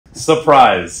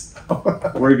Surprise!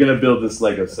 We're gonna build this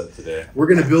Lego set today. We're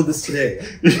gonna build this today.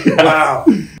 Yeah. Wow.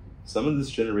 Some of this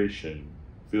generation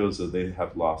feels that they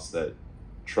have lost that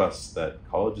trust that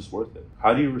college is worth it.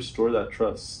 How do you restore that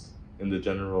trust in the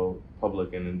general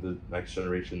public and in the next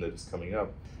generation that is coming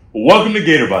up? Welcome to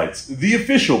Gator Bytes, the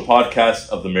official podcast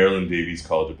of the Marilyn Davies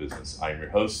College of Business. I'm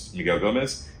your host, Miguel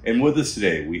Gomez, and with us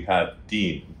today we have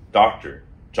Dean, Dr.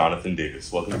 Jonathan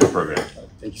Davis. Welcome to the program.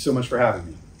 Thank you so much for having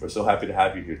me. We're so happy to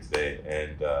have you here today,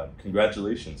 and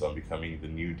congratulations on becoming the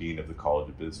new Dean of the College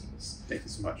of Business. Thank you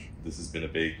so much. This has been a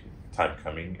big time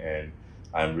coming, and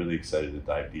I'm really excited to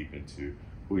dive deep into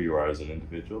who you are as an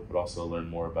individual, but also learn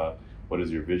more about what is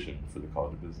your vision for the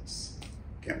College of Business.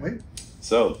 Can't wait.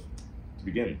 So, to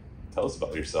begin, tell us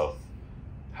about yourself.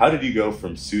 How did you go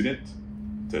from student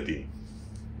to dean?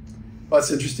 Well, that's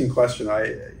an interesting question.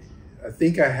 I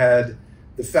think I had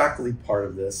the faculty part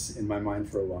of this in my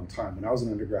mind for a long time. When I was an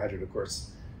undergraduate, of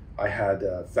course, I had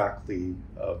faculty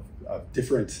of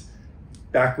different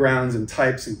backgrounds and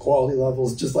types and quality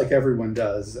levels, just like everyone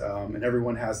does. And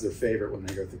everyone has their favorite when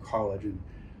they go through college. And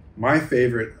my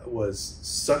favorite was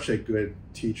such a good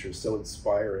teacher, so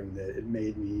inspiring that it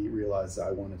made me realize that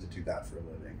I wanted to do that for a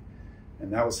living.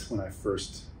 And that was when I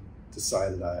first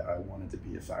decided I wanted to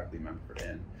be a faculty member.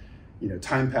 And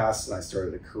time passed and I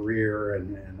started a career,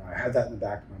 and I had that in the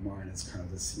back of my mind as kind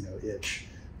of this, itch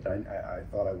that I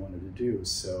thought I wanted to do.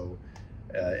 So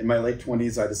in my late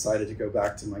 20s, I decided to go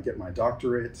back to get my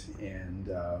doctorate, and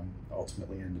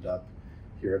ultimately ended up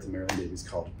here at the Marilyn Davies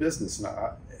College of Business. And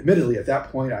admittedly, at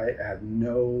that point, I had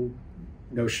no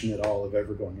notion at all of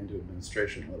ever going into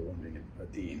administration, let alone being a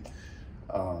dean.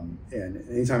 And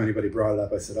anytime anybody brought it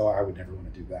up, I said, "Oh, I would never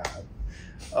want to do that."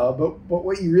 But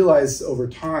what you realize over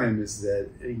time is that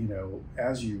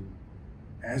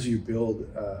as you build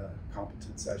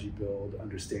competence, as you build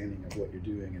understanding of what you're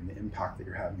doing and the impact that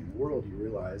you're having in the world, you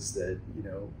realize that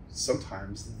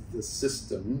sometimes the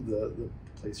system, the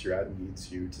place you're at,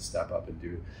 needs you to step up and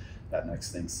do that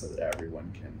next thing so that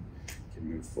everyone can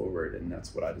move forward. And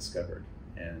that's what I discovered.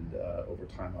 And over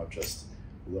time, I've just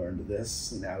learned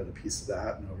this and added a piece of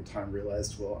that, and over time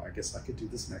realized, well, I guess I could do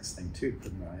this next thing too,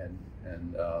 couldn't I?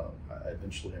 And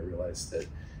eventually I realized that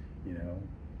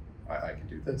I can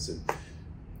do this.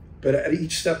 But at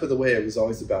each step of the way, it was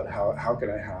always about how can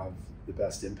I have the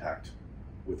best impact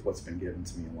with what's been given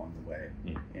to me along the way.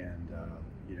 And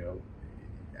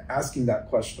asking that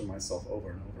question of myself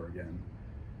over and over again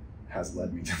has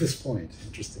led me to this point,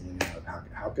 interestingly enough.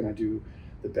 How can I do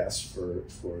the best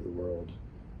for the world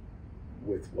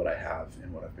with what I have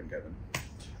and what I've been given?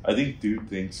 I think two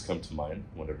things come to mind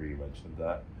whenever you mentioned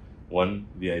that. One,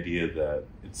 the idea that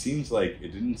it seems like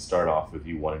it didn't start off with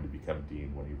you wanting to become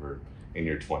dean when you were in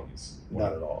your 20s.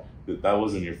 Not at all. That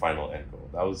wasn't your final end goal.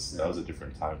 That was a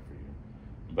different time for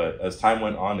you. But as time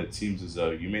went on, it seems as though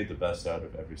you made the best out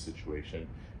of every situation,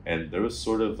 and there was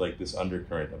sort of like this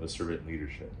undercurrent of a servant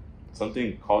leadership.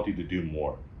 Something called you to do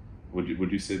more. Would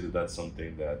you say that that's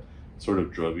something that sort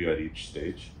of drove you at each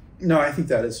stage? No, I think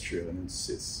that is true, and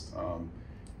it's a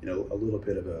little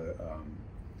bit of a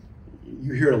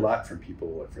you hear it a lot from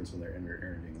people, for instance, when they're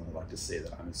interviewing. They like to say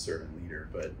that I'm a servant leader,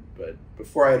 but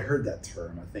before I had heard that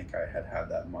term, I think I had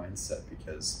that mindset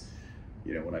because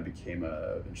when I became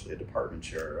eventually a department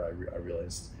chair, I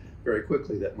realized very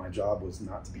quickly that my job was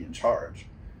not to be in charge.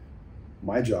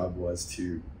 My job was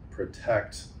to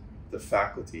protect the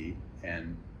faculty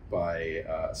and by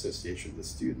association the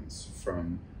students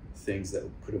from things that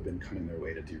could have been coming their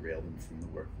way to derail them from the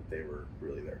work that they were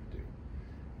really there to do.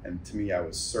 And to me, I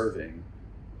was serving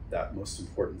that most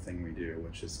important thing we do,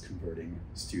 which is converting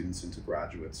students into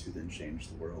graduates who then change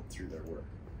the world through their work.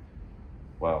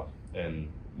 Wow.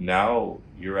 And now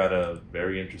you're at a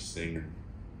very interesting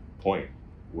point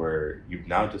where you've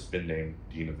now just been named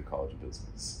Dean of the College of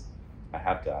Business. I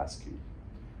have to ask you,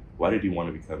 why did you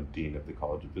want to become Dean of the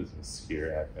College of Business here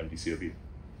at MDCOB?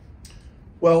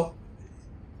 Well,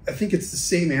 I think it's the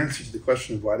same answer to the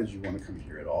question of why did you want to come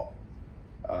here at all.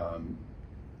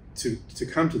 To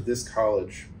come to this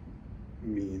college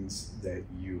means that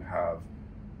you have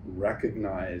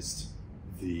recognized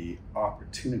the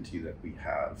opportunity that we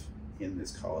have in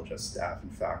this college as staff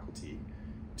and faculty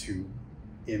to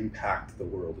impact the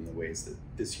world in the ways that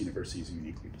this university is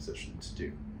uniquely positioned to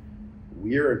do.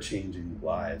 We are changing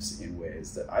lives in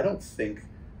ways that I don't think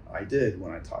I did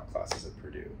when I taught classes at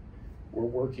Purdue. We're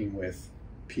working with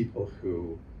people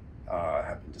who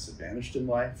have been disadvantaged in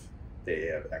life. They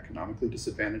have economically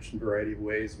disadvantaged in a variety of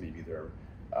ways. Maybe their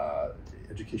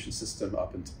education system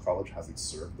up until college hasn't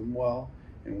served them well.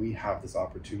 And we have this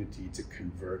opportunity to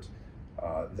convert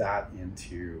that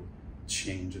into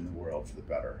change in the world for the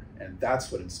better. And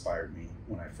that's what inspired me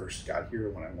when I first got here,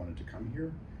 when I wanted to come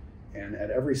here. And at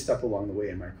every step along the way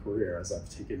in my career, as I've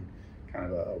taken kind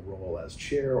of a role as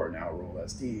chair or now a role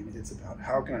as dean, it's about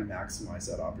how can I maximize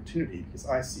that opportunity, because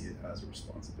I see it as a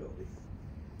responsibility.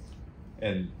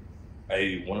 And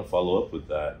I want to follow up with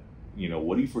that.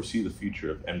 What do you foresee the future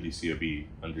of MDCOB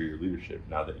under your leadership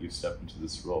now that you've stepped into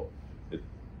this role?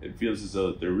 It feels as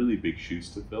though they're really big shoes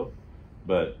to fill,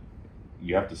 but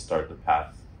you have to start the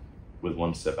path with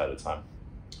one step at a time.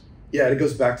 Yeah, it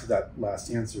goes back to that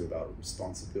last answer about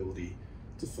responsibility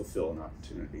to fulfill an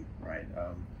opportunity, right?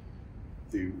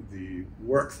 The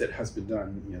work that has been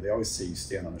done, they always say you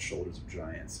stand on the shoulders of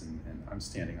giants, and I'm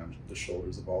standing on the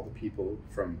shoulders of all the people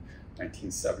from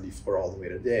 1974 all the way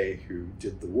to today who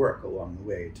did the work along the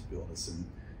way to build us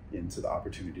into the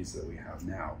opportunities that we have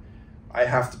now. I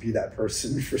have to be that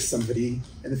person for somebody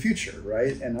in the future,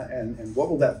 right? And what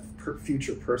will that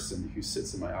future person who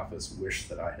sits in my office wish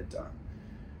that I had done?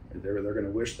 They're going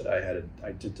to wish that I had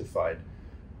identified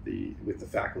with the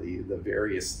faculty the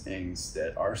various things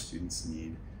that our students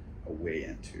need a way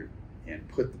into, and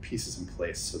put the pieces in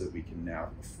place so that we can now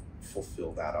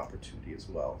fulfill that opportunity as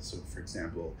well. So, for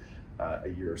example, a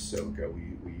year or so ago,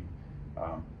 we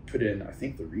put in, I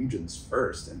think, the region's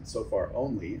first and so far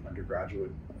only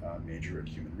undergraduate major in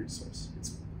human resource.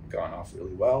 It's gone off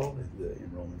really well. The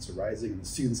enrollments are rising, and the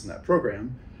students in that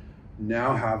program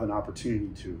now have an opportunity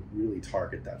to really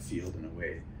target that field in a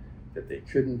way that they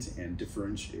couldn't, and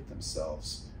differentiate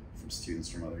themselves from students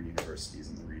from other universities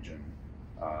in the region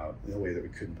in a way that we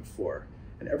couldn't before.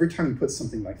 And every time you put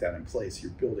something like that in place,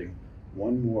 you're building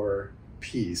one more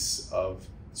piece of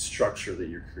structure that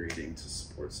you're creating to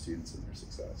support students in their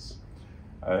success.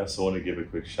 I also want to give a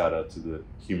quick shout out to the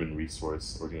Human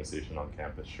Resource Organization on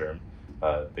campus, SHRM.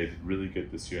 They did really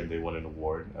good this year, and they won an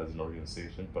award as an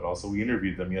organization, but also we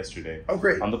interviewed them yesterday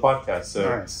great. On the podcast. So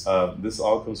nice. This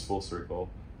all comes full circle.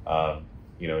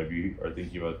 If you are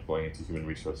thinking about going into human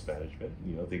resource management,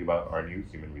 think about our new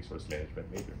human resource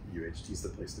management major. UHT is the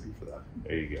place to be for that.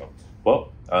 There you go.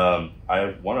 Well,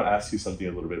 I want to ask you something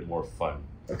a little bit more fun.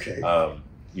 Okay.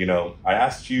 I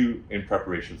asked you in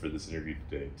preparation for this interview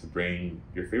today to bring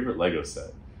your favorite Lego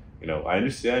set. I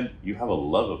understand you have a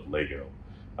love of Lego.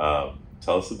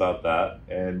 Tell us about that,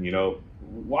 and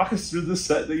walk us through the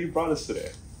set that you brought us today.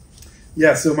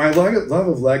 Yeah, so my love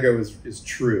of Lego is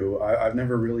true. I've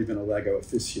never really been a Lego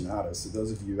aficionado. So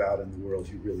those of you out in the world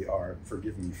who really are,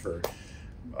 forgive me for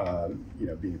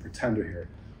being a pretender here.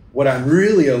 What I'm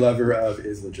really a lover of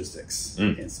is logistics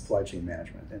and supply chain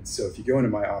management. And so if you go into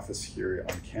my office here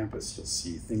on campus, you'll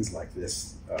see things like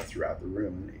this throughout the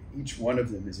room. And each one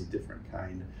of them is a different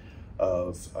kind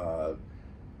of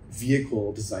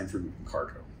vehicle designed for moving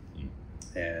cargo.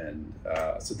 And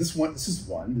so this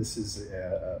is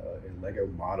a Lego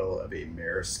model of a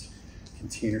Maersk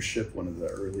container ship, one of the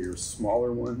earlier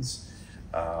smaller ones.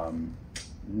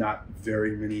 Not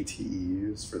very many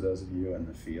TEUs for those of you in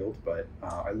the field, but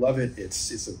I love it.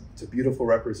 It's a beautiful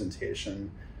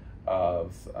representation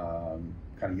of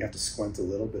kind of, you have to squint a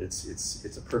little, but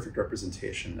it's a perfect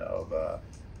representation of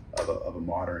a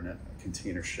modern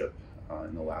container ship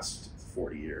in the last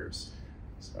 40 years.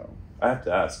 So I have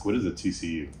to ask, what is a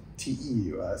TCU?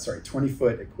 TEU,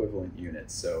 20-foot equivalent unit.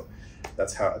 So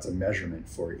that's a measurement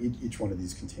for each one of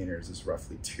these containers is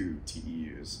roughly 2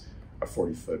 TEUs, a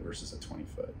 40-foot versus a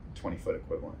 20-foot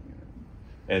equivalent unit.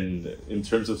 And in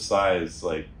terms of size,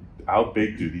 like, how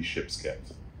big do these ships get?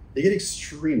 They get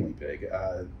extremely big.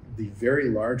 The very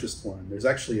largest one, there's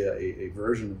actually a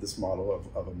version of this model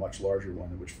of a much larger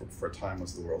one, which for a time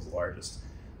was the world's largest,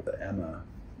 the Emma,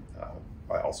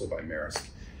 also by Maersk.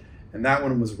 And that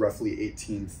one was roughly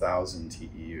 18,000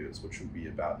 TEUs, which would be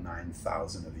about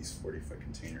 9,000 of these 40-foot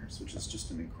containers, which is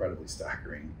just an incredibly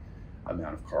staggering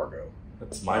amount of cargo.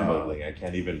 That's mind-boggling. I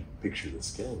can't even picture the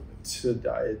scale of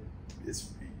it.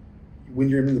 When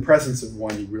you're in the presence of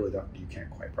one, you can't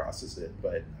quite process it.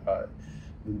 But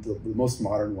the most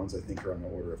modern ones, I think, are on the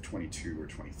order of 22 or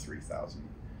 23,000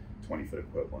 20-foot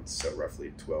equivalents, so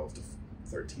roughly 12 to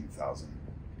 13,000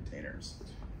 containers.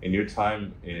 In your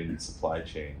time in supply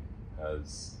chain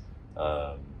as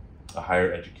a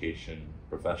higher education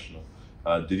professional,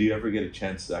 did you ever get a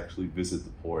chance to actually visit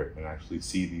the port and actually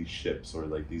see these ships or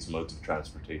like these modes of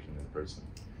transportation in person?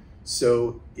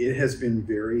 So it has been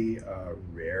very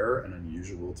rare and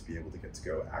unusual to be able to get to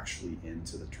go actually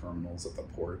into the terminals at the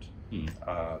port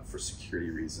for security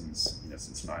reasons,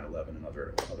 since 9/11 and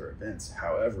other events.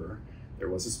 However, there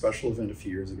was a special event a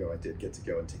few years ago. I did get to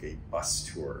go and take a bus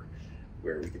tour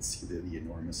where we could see the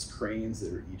enormous cranes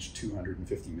that are each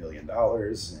 $250 million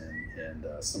and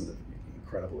some of the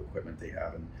incredible equipment they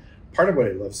have. And part of what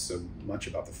I love so much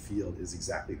about the field is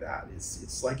exactly that.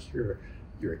 It's like you're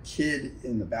a kid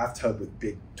in the bathtub with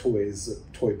big toys,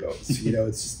 toy boats. You know,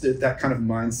 it's just that kind of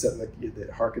mindset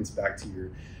that harkens back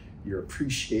to your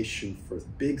appreciation for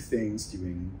big things,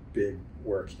 doing big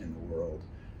work in the world.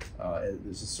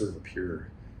 There's a sort of a pure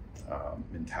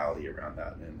mentality around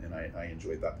that, and I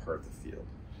enjoyed that part of the field.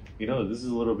 You know, this is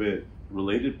a little bit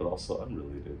related, but also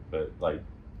unrelated. But like,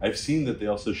 I've seen that they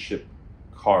also ship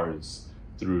cars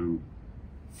through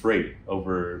freight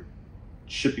over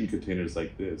shipping containers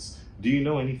like this. Do you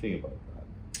know anything about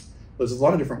that? There's a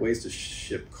lot of different ways to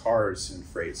ship cars and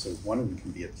freight. So one of them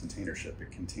can be a container ship. A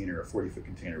 40-foot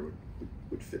container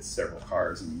would fit several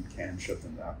cars, and you can ship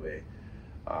them that way.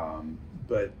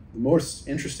 But the most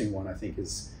interesting one, I think,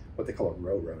 is what they call a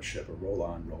row-row ship, a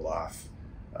roll-on, roll-off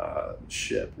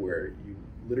ship, where you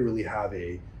literally have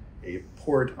a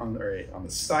port on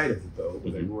the side of the boat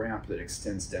with a ramp that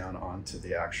extends down onto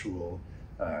the actual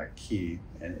quay,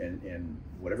 and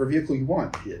whatever vehicle you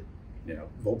want, be it, you know,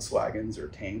 Volkswagens or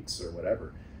tanks or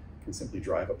whatever, can simply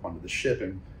drive up onto the ship,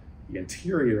 and the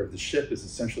interior of the ship is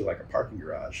essentially like a parking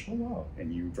garage. Oh, wow.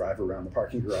 And you drive around the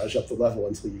parking garage up the level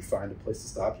until you find a place to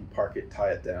stop, you park it,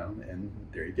 tie it down, and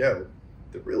there you go.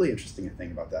 The really interesting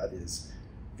thing about that is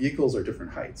vehicles are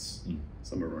different heights.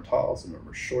 Some of them are tall, some of them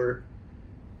are short.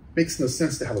 Makes no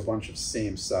sense to have a bunch of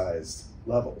same sized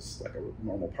levels like a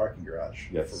normal parking garage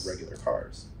for regular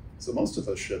cars. So most of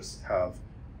those ships have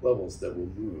levels that will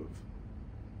move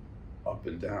up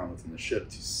and down within the ship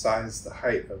to size the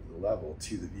height of the level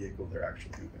to the vehicle they're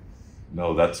actually moving.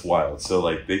 No, that's wild. So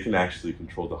like they can actually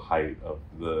control the height of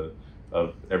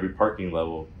every parking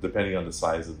level depending on the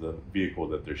size of the vehicle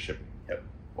that they're shipping. Yep.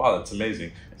 Wow, that's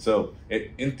amazing. So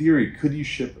in theory, could you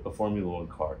ship a Formula One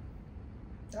car?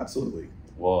 Absolutely.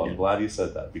 Well, I'm glad you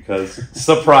said that, because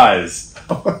surprise,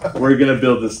 we're gonna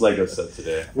build this Lego set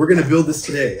today. We're gonna build this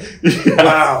today. Yeah.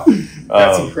 Wow,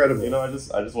 that's incredible. You know, I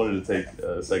just wanted to take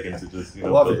a second to just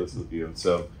build this with you. And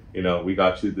so, you know, we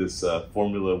got you this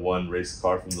Formula One race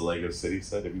car from the Lego City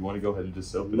set. If you want to go ahead and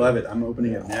just open it. Love it. I'm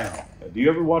opening it now. Do you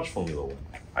ever watch Formula One?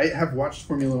 I have watched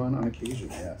Formula One on occasion,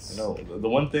 yes. You know, the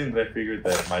one thing that I figured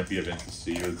that might be of interest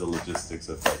to you is the logistics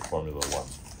of like Formula One.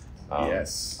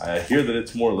 Yes. I hear that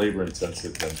it's more labor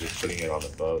intensive than just putting it on a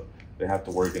boat. They have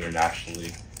to work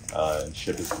internationally and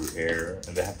ship it through air,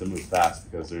 and they have to move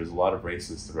fast because there's a lot of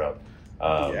races throughout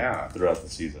the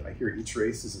season. I hear each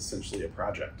race is essentially a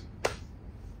project.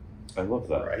 I love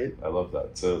that. Right? I love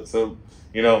that. So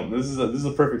you know, this is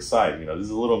a perfect site. You know, this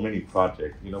is a little mini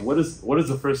project. You know, what is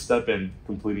the first step in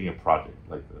completing a project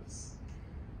like this?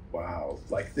 Wow,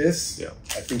 like this? Yeah.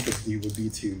 I think that you would be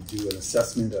to do an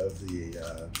assessment of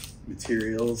the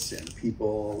materials and the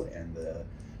people and the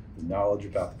knowledge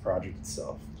about the project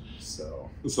itself. So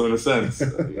in a sense,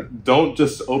 don't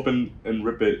just open and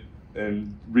rip it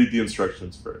and read the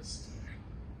instructions first.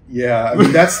 Yeah, I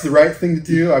mean, that's the right thing to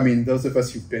do. I mean, those of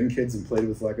us who've been kids and played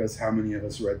with Legos, how many of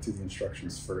us read through the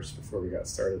instructions first before we got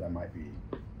started? That might be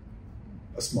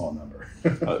a small number.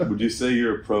 Would you say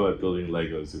you're a pro at building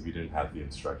Legos if you didn't have the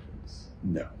instructions?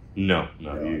 No. No,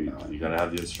 you gotta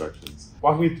have the instructions.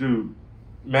 Walk me through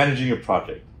managing a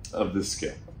project of this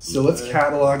scale. So let's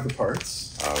catalog the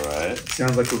parts. All right.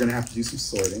 Sounds like we're gonna have to do some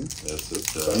sorting. Yes, it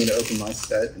does. So I'm gonna open my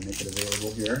set and make it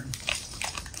available here.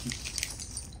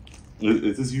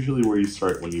 Is this usually where you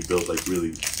start when you build like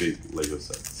really big Lego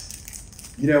sets?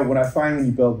 You know, what I find when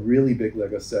you build really big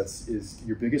Lego sets is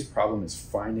your biggest problem is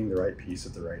finding the right piece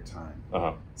at the right time.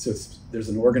 So there's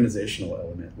an organizational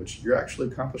element, which you're actually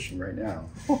accomplishing right now,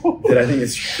 that I think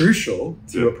is crucial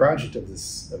to a project of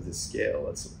this scale.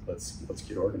 Let's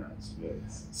get organized.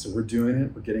 Yes. So we're doing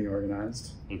it. We're getting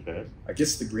organized. Okay. I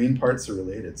guess the green parts are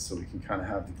related, so we can kind of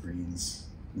have the greens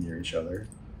near each other.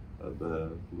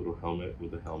 The little helmet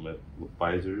with the helmet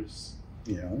visors.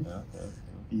 Yeah. Yeah.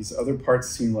 These other parts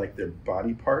seem like they're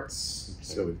body parts. Okay.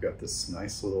 So we've got this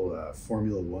nice little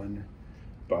Formula One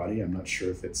body. I'm not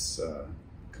sure if it's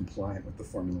compliant with the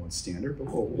Formula One standard, but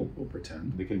we'll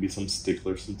pretend. There can be some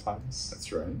sticklers sometimes.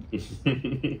 That's right.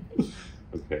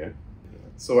 Okay.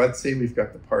 So I'd say we've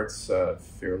got the parts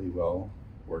fairly well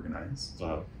organized.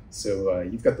 Wow. So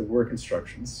you've got the work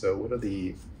instructions. So what do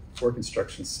the work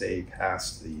instructions say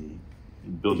past the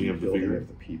building of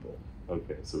the people?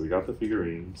 Okay, so we got the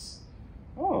figurines.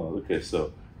 Oh, okay.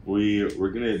 So we're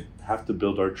gonna have to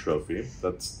build our trophy.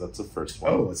 That's the first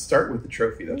one. Oh, let's start with the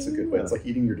trophy. That's a good way. It's like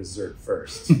eating your dessert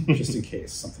first, just in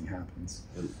case something happens.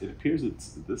 It appears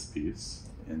it's this piece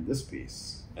and this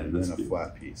piece, and then a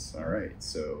flat piece. All right.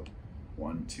 So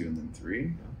 1, 2, and then 3.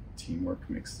 Yeah. Teamwork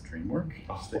makes the dream work,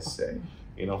 as they say.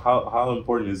 You know, how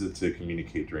important is it to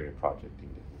communicate during a project,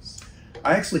 Davies?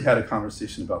 I actually had a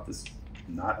conversation about this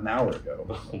not an hour ago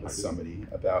my with somebody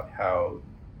about how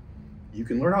you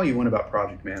can learn all you want about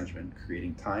project management,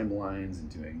 creating timelines and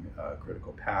doing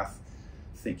critical path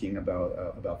thinking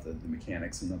about the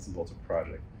mechanics and nuts and bolts of a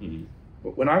project. Mm-hmm.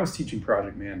 But when I was teaching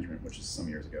project management, which is some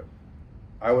years ago,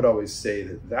 I would always say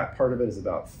that part of it is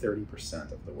about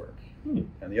 30% of the work.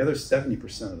 And the other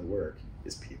 70% of the work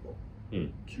is people.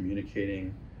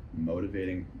 Communicating,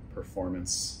 motivating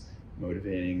performance,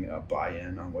 motivating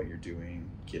buy-in on what you're doing,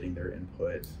 getting their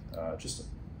input, just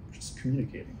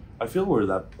communicating. I feel where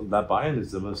that buy-in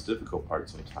is the most difficult part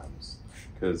sometimes,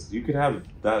 because you could have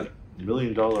that $1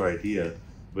 million idea,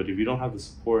 but if you don't have the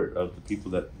support of the people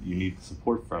that you need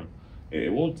support from,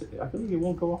 it won't. I feel like it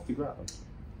won't go off the ground.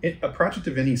 A project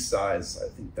of any size, I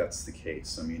think that's the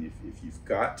case. I mean, if you've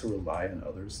got to rely on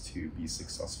others to be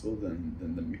successful,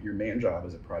 then your main job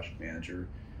as a project manager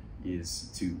is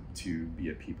to be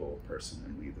a people person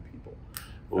and lead the people.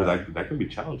 Well, that can be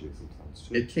challenging sometimes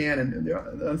too. It can, and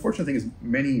the unfortunate thing is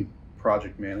many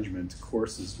project management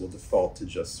courses will default to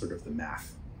just sort of the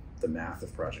math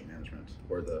of project management,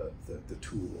 or the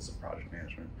tools of project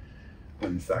management.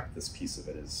 When in fact, this piece of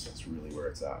it is really where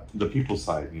it's at. The people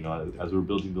side, as we're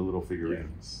building the little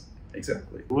figurines. Yeah,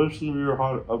 exactly. What are some of your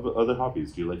other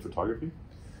hobbies? Do you like photography?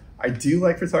 I do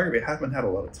like photography. I haven't had a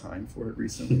lot of time for it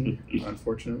recently,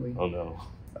 unfortunately. Oh no.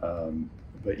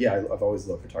 But yeah, I've always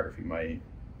loved photography. My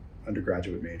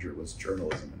undergraduate major was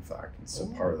journalism, in fact, and so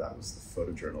part of that was the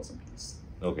photojournalism piece.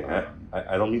 Okay,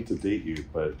 I don't mean to date you,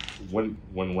 but when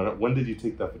did you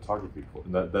take that photography course,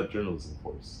 that journalism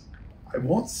course? I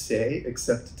won't say,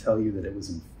 except to tell you that it was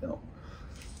in film.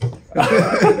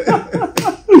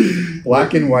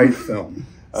 Black and white film,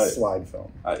 slide film.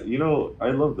 I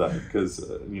love that because,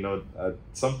 at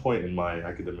some point in my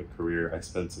academic career, I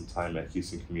spent some time at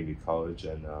Houston Community College,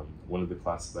 and one of the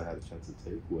classes I had a chance to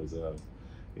take was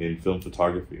in film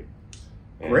photography.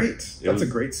 And great. That's a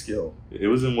great skill. It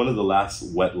was in one of the last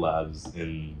wet labs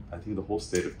in, I think, the whole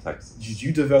state of Texas. Did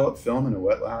you develop film in a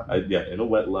wet lab? Yeah, in a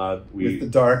wet lab. With the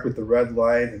dark, with the red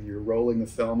light, and you're rolling the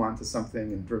film onto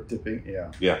something and drip dipping.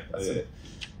 Yeah. Yeah. That's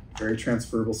very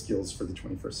transferable skills for the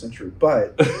 21st century.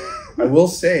 But I will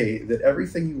say that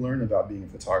everything you learn about being a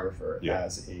photographer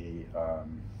as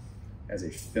a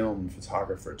film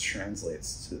photographer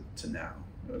translates to now,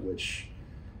 which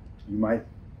you might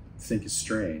think is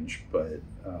strange, but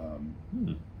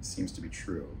it seems to be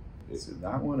true. So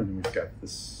that one, and we've got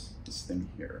this thing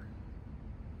here.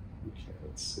 Okay,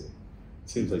 let's see. It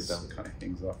seems like that one kind of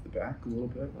hangs off the back a little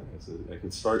bit. I can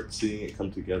start seeing it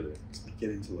come together. It's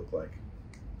beginning to look like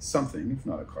something, if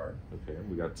not a card. Okay,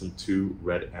 we got two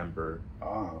red amber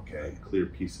clear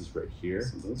pieces right here.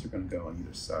 So those are going to go on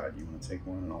either side. You want to take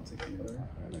one and I'll take the other? All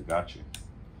right, I got you.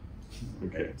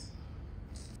 Okay. Right.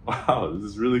 Wow, this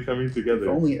is really coming together. If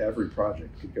only every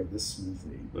project could go this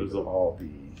smoothly, we would all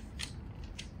be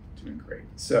doing great.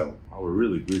 So, we're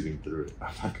really breathing through it.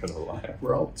 I'm not gonna lie.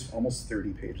 We're almost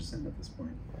 30 pages in at this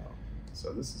point. Wow.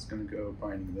 So this is going to go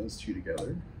binding those two together.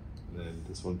 And then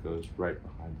this one goes right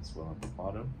behind as well at the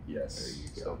bottom. Yes. There you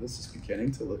go. So this is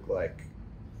beginning to look like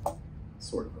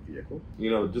sort of a vehicle.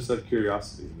 Just out of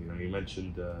curiosity, you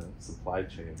mentioned supply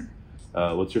chain.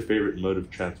 What's your favorite mode of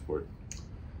transport?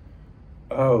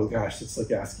 Oh gosh, it's like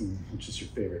asking which is your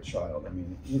favorite child. I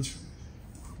mean,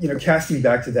 casting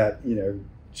back to that,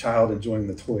 child enjoying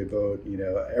the toy boat.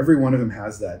 Every one of them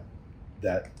has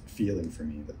that feeling for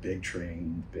me. The big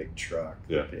train, the big truck,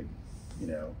 the big,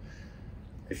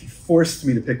 If you forced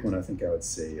me to pick one, I think I would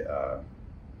say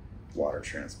water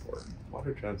transport.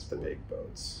 Water transport. The big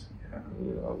boats. Yeah.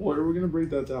 We're going to break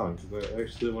that down because I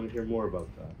actually want to hear more about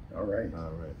that. All right.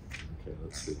 Okay,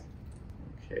 let's see.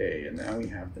 Okay, and now we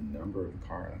have the number of the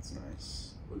car. That's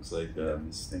nice. Looks like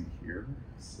this thing here.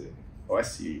 Let's see. Oh, I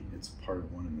see. It's part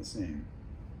of one and the same.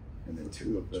 And then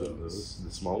two of those.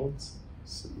 The small ones?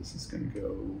 So this is going to go.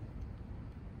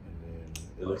 And then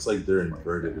it looks like they're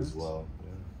inverted as well.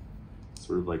 Yeah.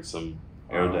 Sort of like some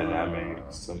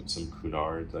aerodynamic, some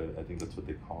Cunards. I think that's what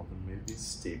they call them, maybe.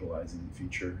 Stabilizing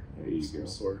feature. There you go. Some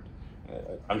sort.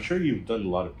 I'm sure you've done a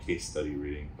lot of case study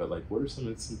reading, but what are some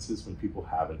instances when people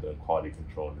haven't done quality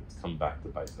control and it's come back to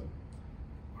bite them?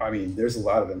 I mean, there's a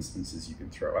lot of instances you can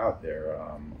throw out there.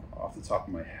 Off the top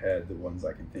of my head, the ones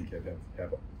I can think of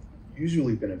have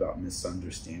usually been about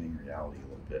misunderstanding reality a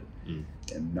little bit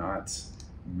and not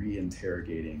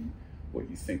re-interrogating what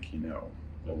you think you know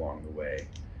along the way.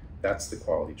 That's the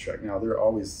quality check. Now, there are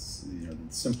always the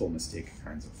simple mistake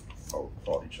kinds of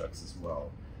quality checks as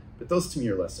well. But those to me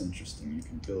are less interesting. You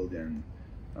can build in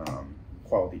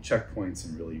quality checkpoints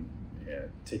and really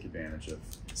take advantage of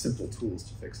simple tools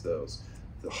to fix those.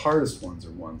 The hardest ones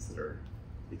are ones that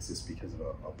exist because of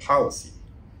a policy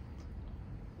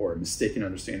or a mistaken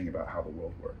understanding about how the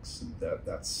world works, and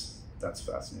that's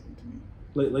fascinating to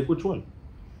me. Like which one?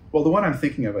 Well, the one I'm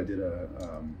thinking of, I did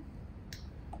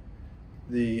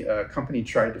the company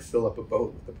tried to fill up a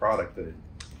boat with the product that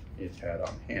it had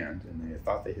on hand, and they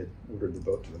thought they had ordered the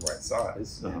boat to the right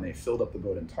size, and they filled up the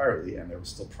boat entirely, and there was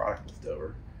still product left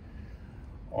over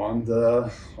on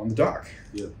the dock,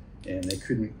 and they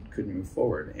couldn't move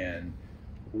forward. And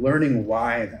learning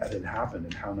why that had happened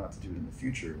and how not to do it in the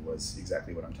future was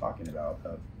exactly what I'm talking about,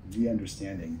 of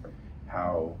re-understanding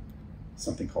how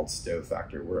something called stow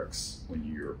factor works when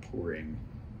you're pouring,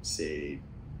 say,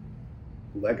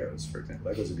 Legos, for example.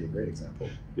 Legos would be a great example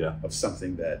of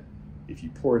something that if you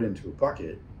pour it into a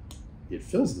bucket, it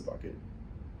fills the bucket.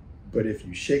 But if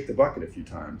you shake the bucket a few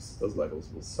times, those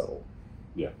Legos will settle,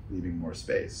 leaving more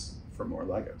space for more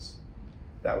Legos.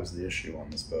 That was the issue on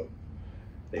this boat.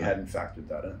 They hadn't factored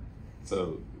that in.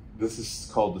 So this is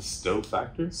called the stow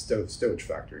factor? Stowage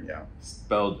factor, yeah.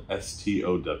 Spelled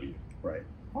S-T-O-W. Right.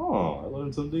 Oh, I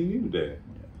learned something new today.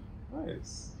 Yeah.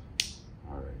 Nice.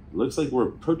 All right. Looks like we're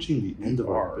approaching the end of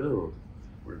our build.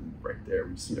 We're right there.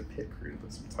 We just need a pit crew to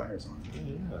put some tires on.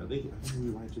 Yeah, I think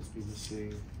we might just be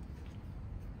missing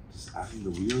just adding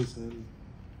the wheels in.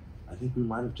 I think we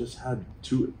might have just had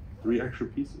 2-3 extra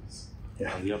pieces.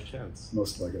 Yeah. On the off chance.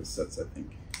 Most Lego sets, I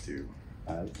think, do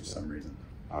for some reason.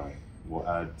 All right. We'll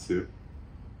add 2.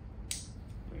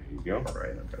 There you go. All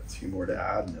right. I've got 2 more to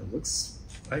add, and it looks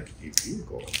like a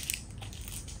vehicle. Look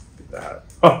at that.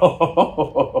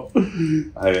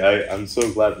 I'm so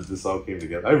glad that this all came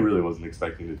together. I really wasn't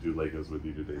expecting to do Legos with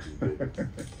you today.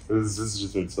 This has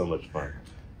just been so much fun.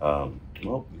 Well,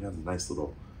 you have a nice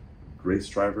little race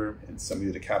driver. And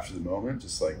somebody to capture the moment,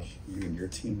 just like you and your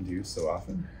team do so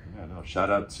often. Yeah, no. Shout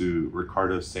out to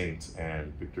Ricardo Saint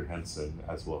and Victor Henson,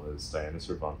 as well as Diana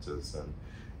Cervantes and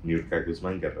Nurka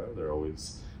Guzman Guerra. They're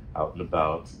always out and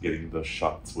about getting the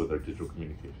shots with our digital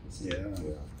communications. Yeah.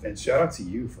 And shout out to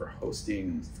you for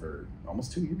hosting for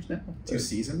almost 2 years now. 2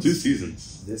 seasons. 2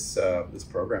 seasons. This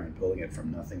program and building it from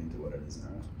nothing into what it is now.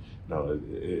 No,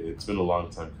 it's been a long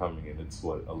time coming, and it's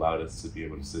what allowed us to be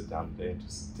able to sit down today and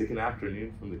just take an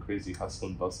afternoon from the crazy hustle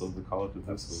and bustle of the college of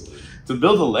hustle to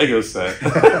build a Lego set.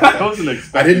 I wasn't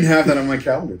expecting. I didn't have that on my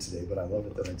calendar today, but I love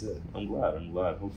it that I did. I'm glad. Hopefully